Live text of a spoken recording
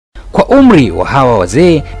umri wa hawa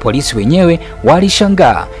wazee, polisi wenyewe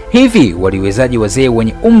walishangaa. Hivi waliwezaje wazee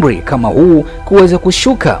wenye umri kama huu kuweza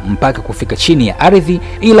kushuka mpaka kufika chini ya ardhi?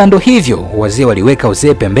 Ila ndo hivyo, wazee waliweka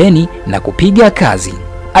uzee pembeni na kupiga kazi.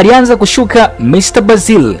 Alianza kushuka Mr.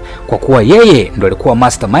 Basil kwa kuwa yeye ndo alikuwa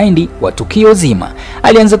mastermind wa tukio zima.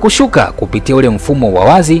 Alianza kushuka kupitia ule mfumo wa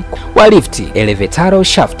wazi wa lifti, elevator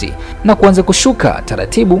shafti, na kuanza kushuka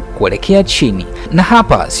taratibu kuelekea chini. Na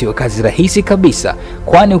hapa sio kazi rahisi kabisa,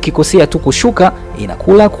 kwani ukikosea tu kushuka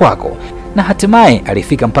inakula kwako. Na hatimaye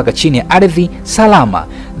alifika mpaka chini ya ardhi salama,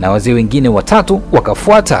 na wazee wengine watatu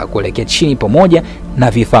wakafuata kuelekea chini pamoja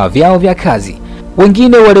na vifaa vyao vya kazi.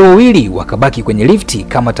 Wengine wale wawili wakabaki kwenye lifti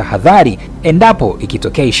kama tahadhari endapo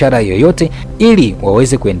ikitokea ishara yoyote, ili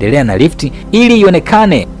waweze kuendelea na lifti ili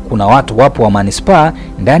ionekane kuna watu wapo wa manispaa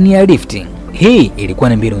ndani ya lifti. Hii ilikuwa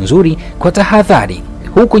ni mbinu nzuri kwa tahadhari.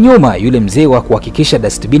 Huku nyuma yule mzee wa kuhakikisha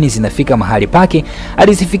dustbini zinafika mahali pake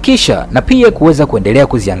alizifikisha, na pia kuweza kuendelea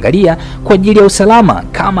kuziangalia kwa ajili ya usalama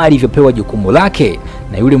kama alivyopewa jukumu lake,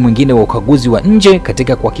 na yule mwingine wa ukaguzi wa nje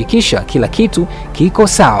katika kuhakikisha kila kitu kiko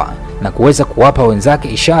sawa na kuweza kuwapa wenzake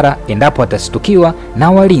ishara endapo atastukiwa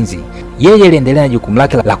na walinzi. Yeye aliendelea na jukumu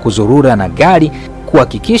lake la kuzurura na gari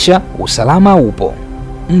kuhakikisha usalama upo.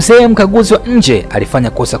 Mzee mkaguzi wa nje alifanya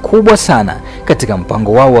kosa kubwa sana katika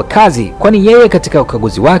mpango wao wa kazi, kwani yeye katika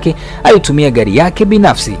ukaguzi wake alitumia gari yake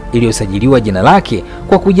binafsi iliyosajiliwa jina lake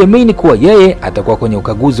kwa kujiamini kuwa yeye atakuwa kwenye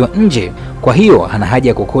ukaguzi wa nje. Kwa hiyo hana haja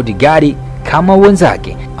ya kukodi gari kama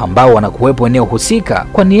wenzake ambao wanakuwepo eneo husika,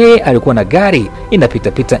 kwani yeye alikuwa na gari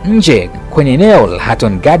inapita nje kwenye eneo la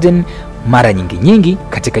Hatton Garden mara nyingi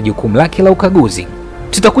katika jukumu lake la ukaguzi.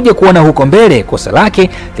 Tutakuja kuona huko mbele kosa lake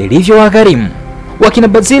lilivyowagharimu. Wakina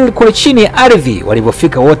Basil kule chini ya ardhi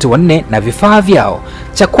walipofika wote wanne na vifaa vyao,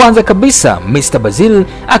 cha kwanza kabisa Mr. Basil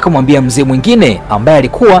akamwambia mzee mwingine ambaye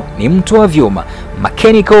alikuwa ni mtu wa vyuma,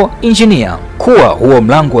 mechanical engineer, kuwa huo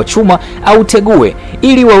mlango wa chuma au tegue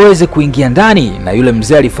ili waweze kuingia ndani, na yule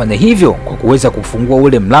mzee alifanya hivyo kwa kuweza kufungua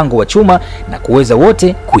ule mlango wa chuma na kuweza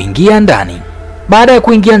wote kuingia ndani. Baada ya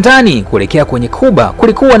kuingia ndani kuelekea kwenye kuba,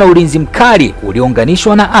 kulikuwa na ulinzi mkali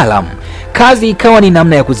uliounganishwa na alarm. Kazi ikawa ni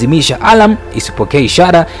namna ya kuzimisha alarm isipokee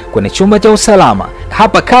ishara kwenye chumba cha usalama.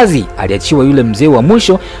 Hapa kazi aliachiwa yule mzee wa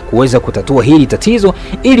mwisho kuweza kutatua hili tatizo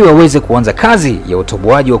ili waweze kuanza kazi ya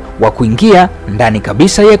utoboaji wa kuingia ndani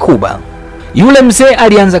kabisa ya kuba. Yule mzee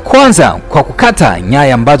alianza kwanza kwa kukata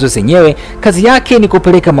nyaya ambazo zenyewe kazi yake ni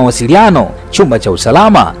kupeleka mawasiliano chumba cha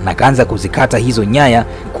usalama, na kaanza kuzikata hizo nyaya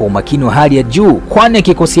kwa umakini wa hali ya juu, kwani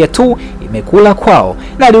akikosea tu imekula kwao,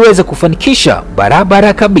 na aliweza kufanikisha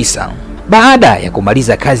barabara kabisa. Baada ya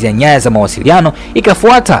kumaliza kazi ya nyaya za mawasiliano,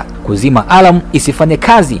 ikafuata kuzima alarm isifanye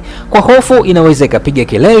kazi kwa hofu inaweza ikapiga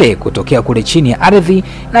kelele kutokea kule chini ya ardhi,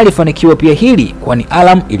 na alifanikiwa pia hili, kwani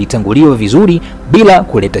alarm ilitanguliwa vizuri bila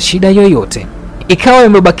kuleta shida yoyote. Ikawa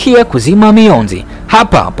imebakia kuzima mionzi.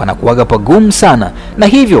 Hapa panakuwaga pagumu sana, na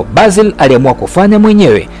hivyo Basil aliamua kufanya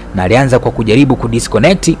mwenyewe, na alianza kwa kujaribu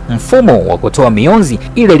kudisconnect mfumo wa kutoa mionzi,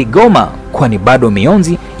 ile ligoma, kwani bado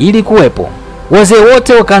mionzi ili kuwepo. Wazee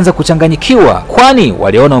wote wakaanza kuchanganyikiwa, kwani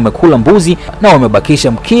waliona wamekula mbuzi na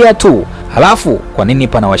wamebakisha mkia tu. Halafu kwa nini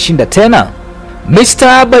panawashinda tena?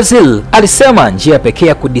 Mr. Basil alisema njia pekee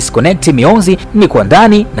ya kudisconnect mionzi ni kwa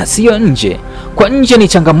ndani na sio nje. Kwa nje ni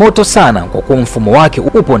changamoto sana kwa kuwa mfumo wake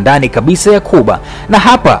upo ndani kabisa ya kuba, na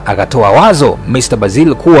hapa akatoa wazo Mr.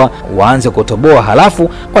 Basil kuwa waanze kutoboa halafu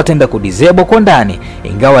wataenda kudisable kwa ndani,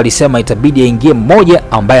 ingawa alisema itabidi aingie mmoja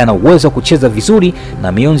ambaye ana uwezo wa kucheza vizuri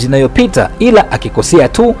na mionzi inayopita, ila akikosea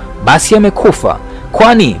tu basi amekufa,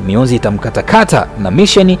 kwani mionzi itamkatakata na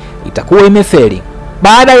misheni itakuwa imefeli.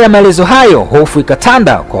 Baada ya maelezo hayo, hofu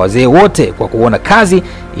ikatanda kwa wazee wote kwa kuona kazi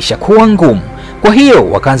ishakuwa ngumu. Kwa hiyo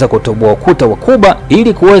wakaanza kutoboa ukuta wa kuba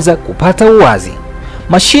ili kuweza kupata uwazi.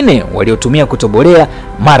 Mashine waliotumia kutobolea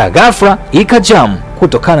mara ghafla ikajamu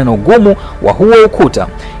kutokana na ugumu wa huo ukuta,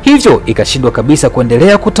 hivyo ikashindwa kabisa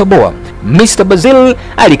kuendelea kutoboa. Mr. Basil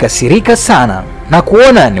alikasirika sana na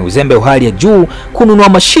kuona ni uzembe wa hali ya juu kununua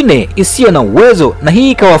mashine isiyo na uwezo, na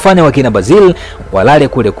hii ikawafanya wakina Basil walale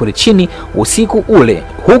kule chini usiku ule,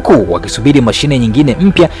 huku wakisubiri mashine nyingine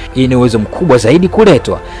mpya yenye uwezo mkubwa zaidi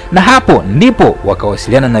kuletwa. Na hapo ndipo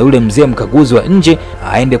wakawasiliana na yule mzee mkaguzi wa nje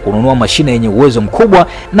aende kununua mashine yenye uwezo mkubwa,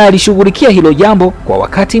 na alishughulikia hilo jambo kwa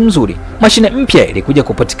wakati mzuri. Mashine mpya ilikuja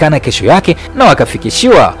kupatikana kesho yake, na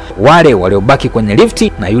wakafikishiwa wale waliobaki kwenye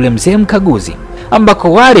lifti na yule mzee mkaguzi,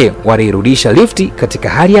 ambako wale walirudisha lifti katika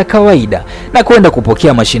hali ya kawaida na kwenda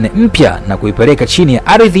kupokea mashine mpya na kuipeleka chini ya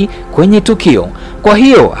ardhi kwenye tukio. Kwa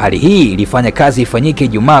hiyo hali hii ilifanya kazi ifanyike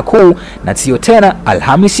Ijumaa Kuu na sio tena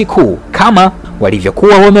Alhamisi Kuu kama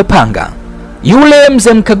walivyokuwa wamepanga. Yule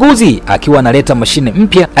mzee mkaguzi akiwa analeta mashine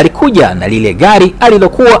mpya alikuja na lile gari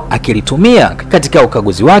alilokuwa akilitumia katika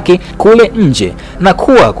ukaguzi wake kule nje, na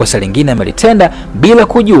kuwa kosa lingine amelitenda bila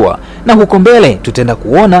kujua, na huko mbele tutaenda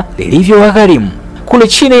kuona lilivyowagharimu. Kule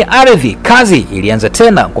chini ya ardhi, kazi ilianza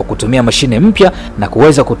tena kwa kutumia mashine mpya na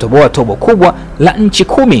kuweza kutoboa tobo kubwa la inchi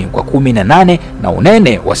 10 kwa 18 na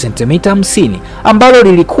unene wa sentimita 50 ambalo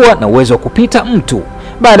lilikuwa na uwezo wa kupita mtu.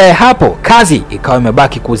 Baada ya hapo kazi ikawa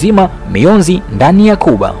imebaki kuzima mionzi ndani ya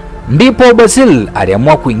kuba. Ndipo Basil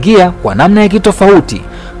aliamua kuingia kwa namna ya kitofauti,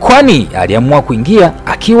 kwani aliamua kuingia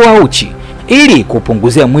akiwa uchi ili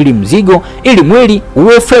kupunguzia mwili mzigo, ili mwili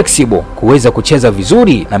uwe flexible kuweza kucheza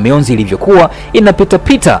vizuri na mionzi ilivyokuwa inapita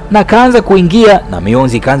pita, na kaanza kuingia na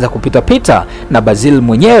mionzi kaanza kupita pita, na Basil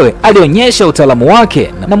mwenyewe alionyesha utaalamu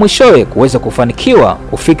wake na mwishowe kuweza kufanikiwa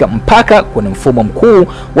kufika mpaka kwenye mfumo mkuu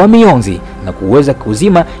wa mionzi na kuweza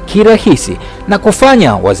kuzima kirahisi na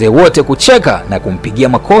kufanya wazee wote kucheka na kumpigia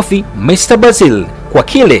makofi Mr. Basil kwa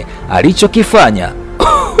kile alichokifanya.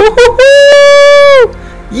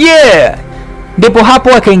 Yeah! Ndipo hapo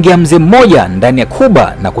akaingia mzee mmoja ndani ya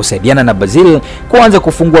kuba na kusaidiana na Basil kuanza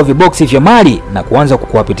kufungua viboksi vya mali na kuanza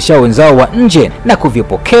kuwapitisha wenzao wa nje na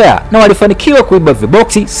kuvipokea, na walifanikiwa kuiba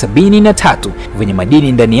viboksi 73 vyenye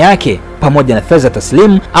madini ndani yake pamoja na fedha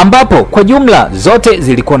taslimu, ambapo kwa jumla zote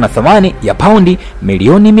zilikuwa na thamani ya paundi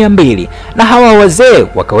milioni 200, na hawa wazee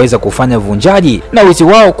wakaweza kufanya vunjaji na wizi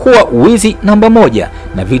wao kuwa uwizi namba 1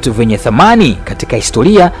 na vitu vyenye thamani katika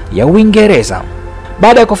historia ya Uingereza.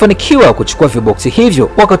 Baada ya kufanikiwa kuchukua viboksi hivyo,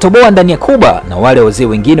 wakatoboa ndani ya kuba, na wale wazee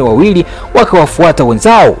wengine wawili wakawafuata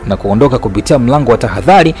wenzao na kuondoka kupitia mlango wa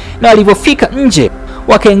tahadhari, na walivyofika nje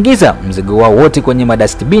wakaingiza mzigo wao wote kwenye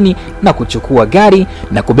madastibini na kuchukua gari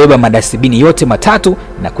na kubeba madastibini yote 3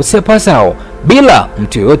 na kusepa zao bila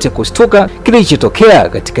mtu yoyote kustuka kilichotokea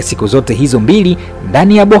katika siku zote hizo 2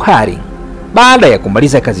 ndani ya bohari. Baada ya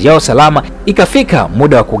kumaliza kazi yao salama, ikafika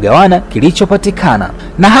muda wa kugawana kilichopatikana,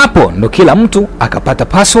 na hapo ndo kila mtu akapata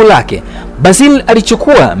paso lake. Basil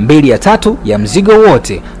alichukua 2/3 ya mzigo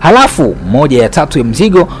wote, halafu 1/3 ya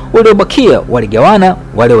mzigo uliobakia waligawana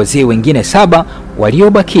wale wazee wengine 7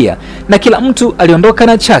 waliobakia, na kila mtu aliondoka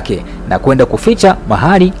na chake na kwenda kuficha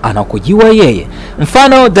mahali anakojua yeye.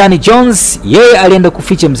 Mfano, Danny Jones yeye alienda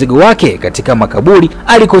kuficha mzigo wake katika makaburi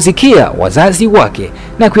alikozikia wazazi wake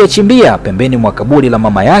na kuyachimbia pembeni mwa kaburi la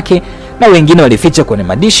mama yake, na wengine walificha kwenye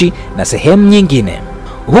madishi na sehemu nyingine.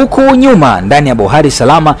 Huku nyuma ndani ya bohari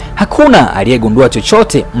salama hakuna aliyegundua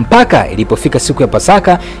chochote mpaka ilipofika siku ya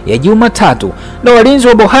Pasaka ya Jumatatu, na walinzi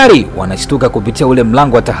wa bohari wanashtuka kupitia ule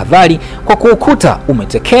mlango wa tahadhari kwa kuukuta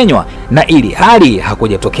umetekenywa, na ili hali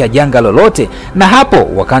hakujatokea janga lolote, na hapo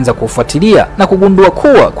wakaanza kufuatilia na kugundua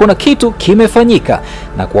kuwa kuna kitu kimefanyika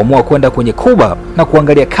na kuamua kwenda kwenye kuba na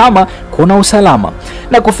kuangalia kama kuna usalama,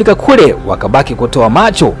 na kufika kule wakabaki kutoa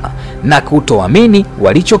macho na kutoamini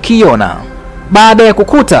walichokiona. Baada ya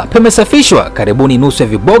kukuta pamesafishwa karibuni nusu ya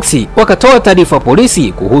viboksi, wakatoa taarifa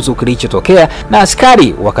polisi kuhusu kilichotokea, na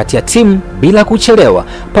askari wakatia timu bila kuchelewa,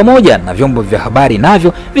 pamoja na vyombo vya habari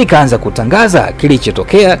navyo vikaanza kutangaza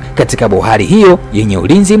kilichotokea katika bohari hiyo yenye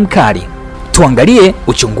ulinzi mkali. Tuangalie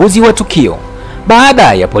uchunguzi wa tukio.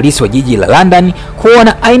 Baada ya polisi wa jiji la London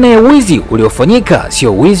kuona aina ya wizi uliofanyika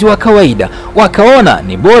sio wizi wa kawaida, wakaona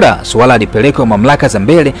ni bora suala lipelekwe mamlaka za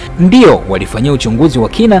mbele, ndio walifanyia uchunguzi wa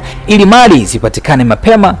kina ili mali zipatikane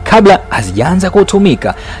mapema kabla hazijaanza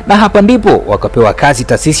kutumika, na hapa ndipo wakapewa kazi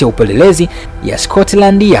taasisi ya upelelezi ya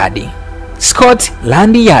Scotland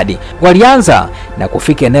Yard. Walianza na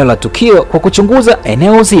kufika eneo la tukio kwa kuchunguza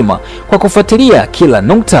eneo zima kwa kufuatilia kila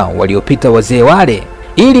nukta waliopita wazee wale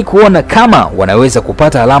ili kuona kama wanaweza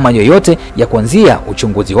kupata alama yoyote ya kuanzia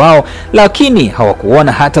uchunguzi wao, lakini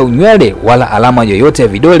hawakuona hata unywele wala alama yoyote ya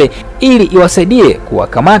vidole ili iwasaidie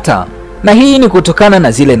kuwakamata. Na hii ni kutokana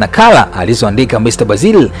na zile nakala alizoandika Mr.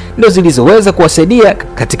 Basil ndio zilizoweza kuwasaidia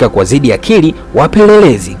katika kuwazidi akili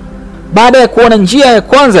wapelelezi. Baada ya kuona njia ya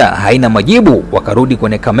kwanza haina majibu, wakarudi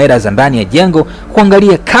kwenye kamera za ndani ya jengo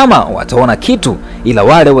kuangalia kama wataona kitu, ila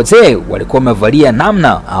wale wazee walikuwa wamevalia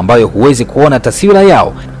namna ambayo huwezi kuona taswira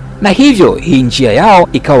yao, na hivyo hii njia yao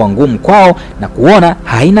ikawa ngumu kwao na kuona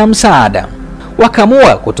haina msaada.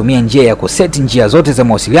 Wakaamua kutumia njia ya kuseti njia zote za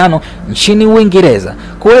mawasiliano nchini Uingereza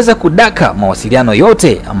kuweza kudaka mawasiliano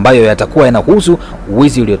yote ambayo yatakuwa yanahusu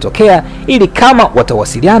wizi uliotokea, ili kama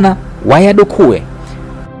watawasiliana wayadukue.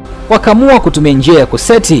 Wakaamua kutumia njia ya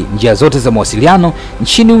kuseti njia zote za mawasiliano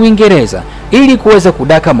nchini Uingereza ili kuweza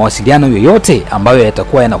kudaka mawasiliano yoyote ambayo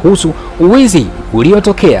yatakuwa yanahusu uwizi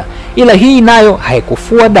uliotokea, ila hii nayo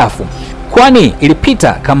haikufua dafu, kwani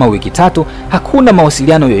ilipita kama wiki 3 hakuna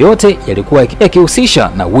mawasiliano yoyote yalikuwa yakihusisha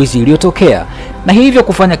na wizi uliotokea. na hivyo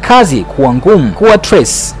kufanya kazi kuwa ngumu kuwa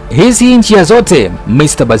trace. Hizi njia zote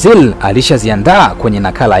Mr. Basil alishaziandaa kwenye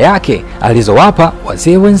nakala yake alizowapa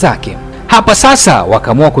wazee wenzake. Hapa sasa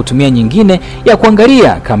wakaamua kutumia nyingine ya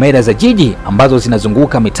kuangalia kamera za jiji ambazo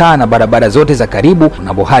zinazunguka mitaa na barabara zote za karibu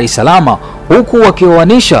na bohari salama, huku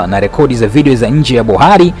wakioanisha na rekodi za video za nje ya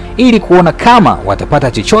bohari ili kuona kama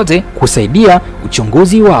watapata chochote kusaidia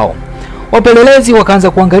uchunguzi wao. Wapelelezi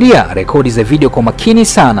wakaanza kuangalia rekodi za video kwa makini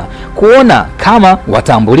sana kuona kama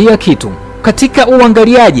wataambulia kitu. Katika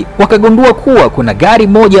uangaliaji wakagundua kuwa kuna gari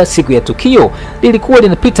moja siku ya tukio lilikuwa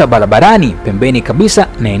linapita barabarani pembeni kabisa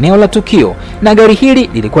na eneo la tukio, na gari hili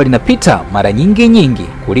lilikuwa linapita mara nyingi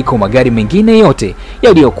kuliko magari mengine yote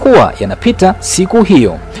yaliyokuwa yanapita siku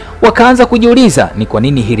hiyo. Wakaanza kujiuliza ni kwa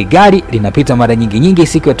nini hili gari linapita mara nyingi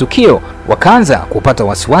siku ya tukio. Wakaanza kupata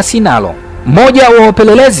wasiwasi nalo. Mmoja wa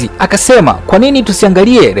wapelelezi akasema, kwa nini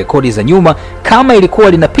tusiangalie rekodi za nyuma kama ilikuwa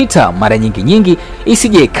linapita mara nyingi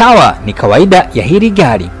isije ikawa ni kawaida ya hili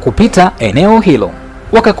gari kupita eneo hilo.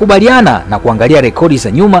 Wakakubaliana na kuangalia rekodi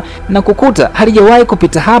za nyuma na kukuta halijawahi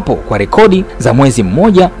kupita hapo kwa rekodi za mwezi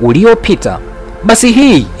mmoja uliopita. Basi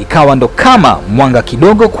hii ikawa ndo kama mwanga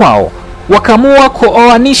kidogo kwao. Wakaamua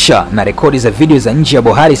kuoanisha na rekodi za video za nje ya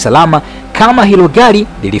bohari salama kama hilo gari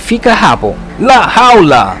lilifika hapo. La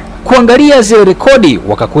haula! Kuangalia zile rekodi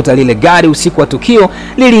wakakuta lile gari usiku wa tukio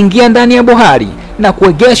liliingia ndani ya bohari na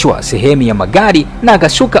kuegeshwa sehemu ya magari, na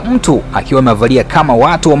akashuka mtu akiwa amevalia kama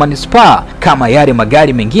watu wa manispaa kama yale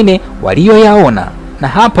magari mengine walioyaona. Na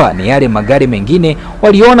hapa ni yale magari mengine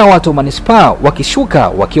waliona watu wa manispaa wakishuka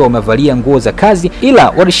wakiwa wamevalia nguo za kazi, ila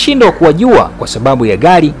walishindwa kuwajua kwa sababu ya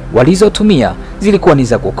gari walizotumia zilikuwa ni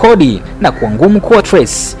za kukodi na kuwa ngumu kuwa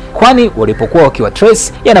trace, kwani walipokuwa wakiwa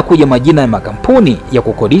trace yanakuja majina ya makampuni ya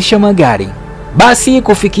kukodisha magari. Basi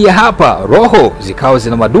kufikia hapa roho zikawa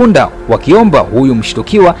zina madunda, wakiomba huyu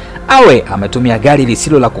mshtukiwa awe ametumia gari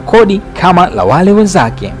lisilo la kukodi kama la wale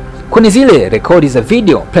wenzake. Kwenye zile rekodi za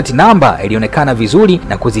video plate number ilionekana vizuri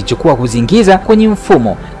na kuzichukua kuziingiza kwenye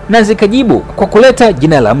mfumo, na zikajibu kwa kuleta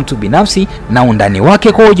jina la mtu binafsi na undani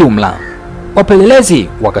wake kwa ujumla. Wapelelezi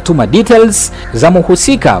wakatuma details za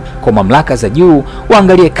mhusika kwa mamlaka za juu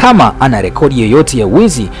waangalie kama ana rekodi yoyote ya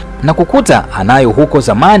wizi, na kukuta anayo huko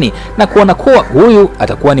zamani, na kuona kuwa huyu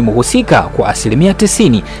atakuwa ni mhusika kwa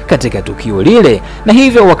 90% katika tukio lile, na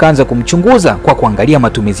hivyo wakaanza kumchunguza kwa kuangalia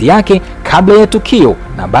matumizi yake kabla ya tukio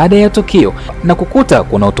na baada ya tukio, na kukuta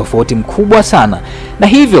kuna utofauti mkubwa sana, na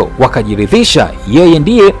hivyo wakajiridhisha yeye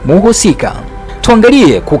ndiye mhusika.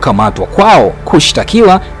 Tuangalie kukamatwa kwao,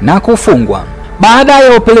 kushtakiwa na kufungwa. Baada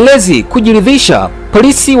ya upelelezi kujiridhisha,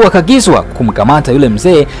 polisi wakagizwa kumkamata yule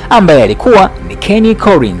mzee ambaye alikuwa ni Kenny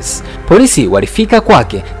Collins. Polisi walifika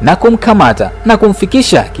kwake na kumkamata na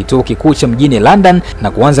kumfikisha kituo kikuu cha mjini London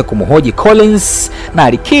na kuanza kumhoji Collins, na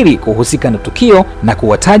alikiri kuhusika na tukio na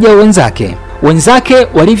kuwataja wenzake. Wenzake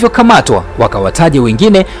walivyokamatwa wakawataja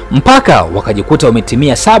wengine mpaka wakajikuta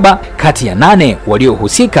wametimia 7 kati ya 8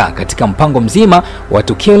 waliohusika katika mpango mzima wa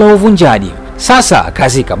tukio la uvunjaji. Sasa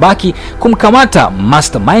kazi ikabaki kumkamata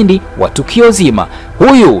mastermind wa tukio zima.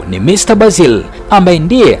 Huyu ni Mr. Basil ambaye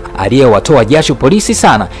ndiye aliyewatoa jasho polisi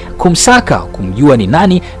sana kumsaka, kumjua ni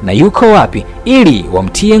nani na yuko wapi ili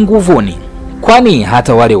wamtie nguvuni. Kwani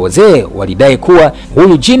hata wale wazee walidai kuwa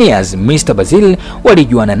huyu genius Mr. Basil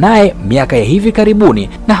walijuana naye miaka ya hivi karibuni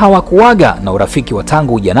na hawakuwaga na urafiki wa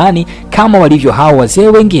tangu ujanani kama walivyo hao wazee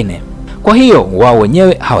wengine. Kwa hiyo wao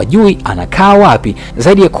wenyewe hawajui anakaa wapi,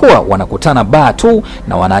 zaidi ya kuwa wanakutana baa tu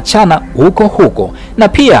na wanaachana huko, na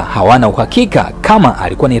pia hawana uhakika kama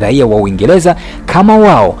alikuwa ni raia wa Uingereza kama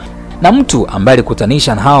wao. Na mtu ambaye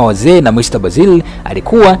alikutanisha na hawa wazee na Mr. Basil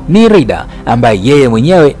alikuwa ni Rida, ambaye yeye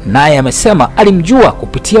mwenyewe naye amesema alimjua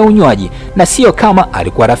kupitia unywaji na sio kama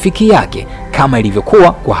alikuwa rafiki yake kama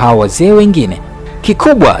ilivyokuwa kwa hawa wazee wengine.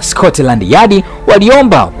 Kikubwa Scotland Yard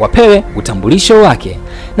waliomba wapewe utambulisho wake,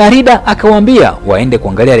 na Rida akawaambia waende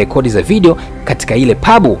kuangalia rekodi za video katika ile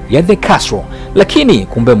pabu ya The Castle, lakini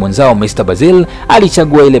kumbe mwenzao Mr. Basil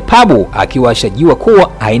alichagua ile pabu akiwa ashajua kuwa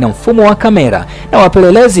haina mfumo wa kamera, na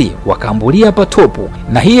wapelelezi wakaambulia patupu,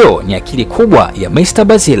 na hiyo ni akili kubwa ya Mr.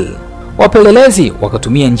 Basil. Wapelelezi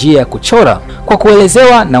wakatumia njia ya kuchora kwa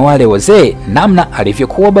kuelezewa na wale wazee namna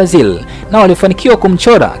alivyokuwa Basil, na walifanikiwa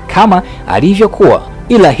kumchora kama alivyokuwa,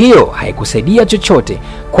 ila hiyo haikusaidia chochote,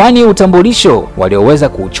 kwani utambulisho walioweza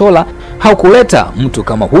kuuchora haukuleta mtu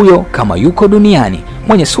kama huyo kama yuko duniani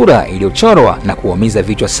mwenye sura iliyochorwa na kuumiza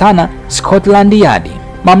vichwa sana Scotland Yard.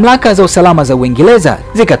 Mamlaka za usalama za Uingereza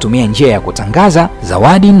zikatumia njia ya kutangaza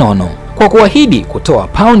zawadi nono kwa kuahidi kutoa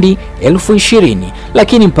paundi 20,000,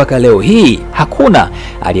 lakini mpaka leo hii hakuna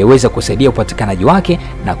aliyeweza kusaidia upatikanaji wake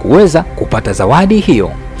na kuweza kupata zawadi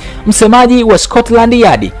hiyo. Msemaji wa Scotland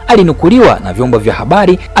Yard alinukuliwa na vyombo vya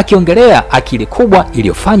habari akiongelea akili kubwa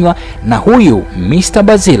iliyofanywa na huyu Mr.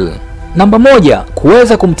 Basil. Namba 1,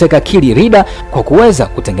 kuweza kumteka akili Rida kwa kuweza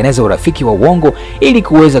kutengeneza urafiki wa uongo ili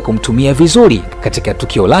kuweza kumtumia vizuri katika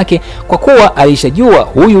tukio lake, kwa kuwa alishajua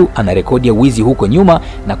huyu ana rekodi ya wizi huko nyuma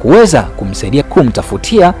na kuweza kumsaidia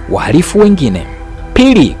kumtafutia wahalifu wengine.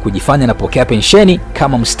 Pili, kujifanya anapokea pensheni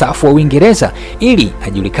kama mstaafu wa Uingereza ili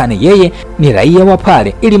ajulikane yeye ni raia wa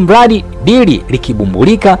pale, ili mradi dili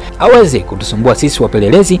likibumbulika aweze kutusumbua sisi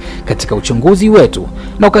wapelelezi katika uchunguzi wetu.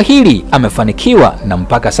 Na kwa hili amefanikiwa, na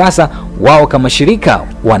mpaka sasa wao kama shirika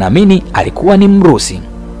wanaamini alikuwa ni Mrusi.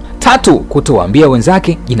 Tatu, kutowaambia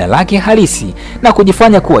wenzake jina lake halisi na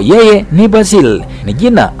kujifanya kuwa yeye ni Basil, ni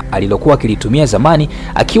jina alilokuwa akilitumia zamani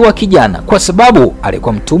akiwa kijana kwa sababu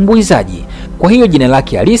alikuwa mtumbuizaji. Kwa hiyo jina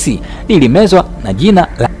lake halisi lilimezwa na jina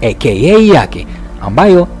la aka yake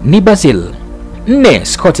ambayo ni Basil. 4,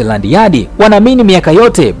 Scotland Yard wanaamini miaka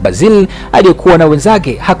yote Basil aliyekuwa na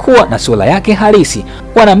wenzake hakuwa na sura yake halisi.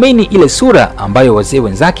 Wanaamini ile sura ambayo wazee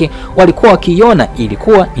wenzake walikuwa wakiiona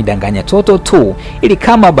ilikuwa ni danganya toto tu, ili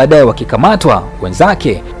kama baadaye wakikamatwa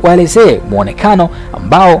wenzake waelezee muonekano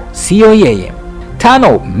ambao sio yeye.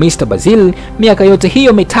 5, Mr. Basil miaka yote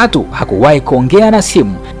hiyo mitatu hakuwahi kuongea na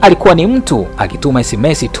simu. Alikuwa ni mtu akituma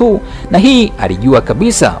SMS tu, na hii alijua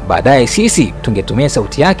kabisa baadaye sisi tungetumia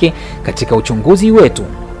sauti yake katika uchunguzi wetu.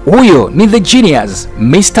 Huyo ni the genius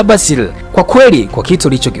Mr. Basil. Kwa kweli, kwa kitu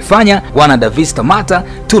alichokifanya, wana Davista Mata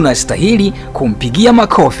tunastahili kumpigia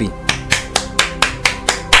makofi.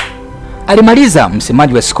 Alimaliza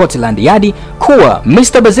msemaji wa Scotland Yard kuwa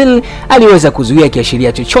Mr. Basil aliweza kuzuia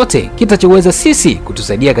kiashiria chochote kitachoweza sisi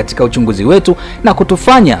kutusaidia katika uchunguzi wetu na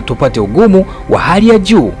kutufanya tupate ugumu wa hali ya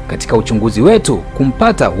juu katika uchunguzi wetu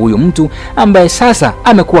kumpata huyu mtu ambaye sasa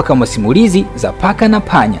amekuwa kama simulizi za paka na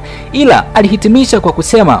panya. Ila alihitimisha kwa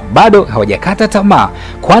kusema bado hawajakata tamaa,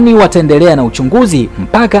 kwani wataendelea na uchunguzi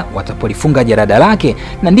mpaka watapolifunga jarada lake,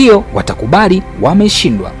 na ndiyo watakubali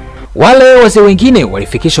wameshindwa. Wale wazee wengine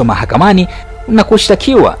walifikishwa mahakamani na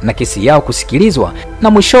kushtakiwa na kesi yao kusikilizwa, na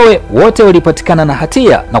mwishowe wote walipatikana na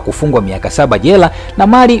hatia na kufungwa miaka 7 jela, na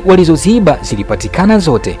mali walizoziiba zilipatikana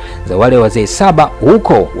zote za wale wazee 7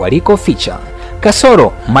 huko walikoficha,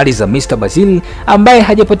 kasoro mali za Mr. Basil ambaye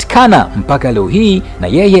hajapatikana mpaka leo hii, na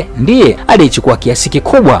yeye ndiye aliyechukua kiasi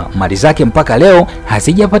kikubwa mali zake mpaka leo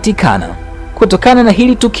hazijapatikana. Kutokana na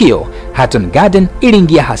hili tukio, Hatton Garden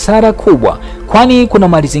iliingia hasara kubwa, kwani kuna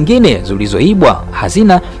mali zingine zilizoibwa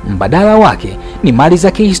hazina mbadala wake. Ni mali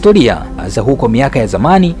za kihistoria za huko miaka ya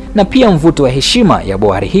zamani, na pia mvuto wa heshima ya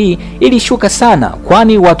bohari hii ilishuka sana,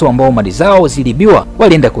 kwani watu ambao mali zao zilibiwa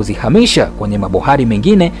walienda kuzihamisha kwenye mabohari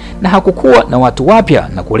mengine, na hakukuwa na watu wapya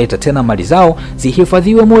na kuleta tena mali zao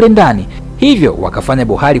zihifadhiwe mule ndani. Hivyo wakafanya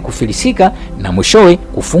bohari kufilisika na mwishowe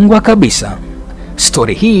kufungwa kabisa.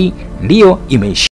 Story hii ndiyo imeisha.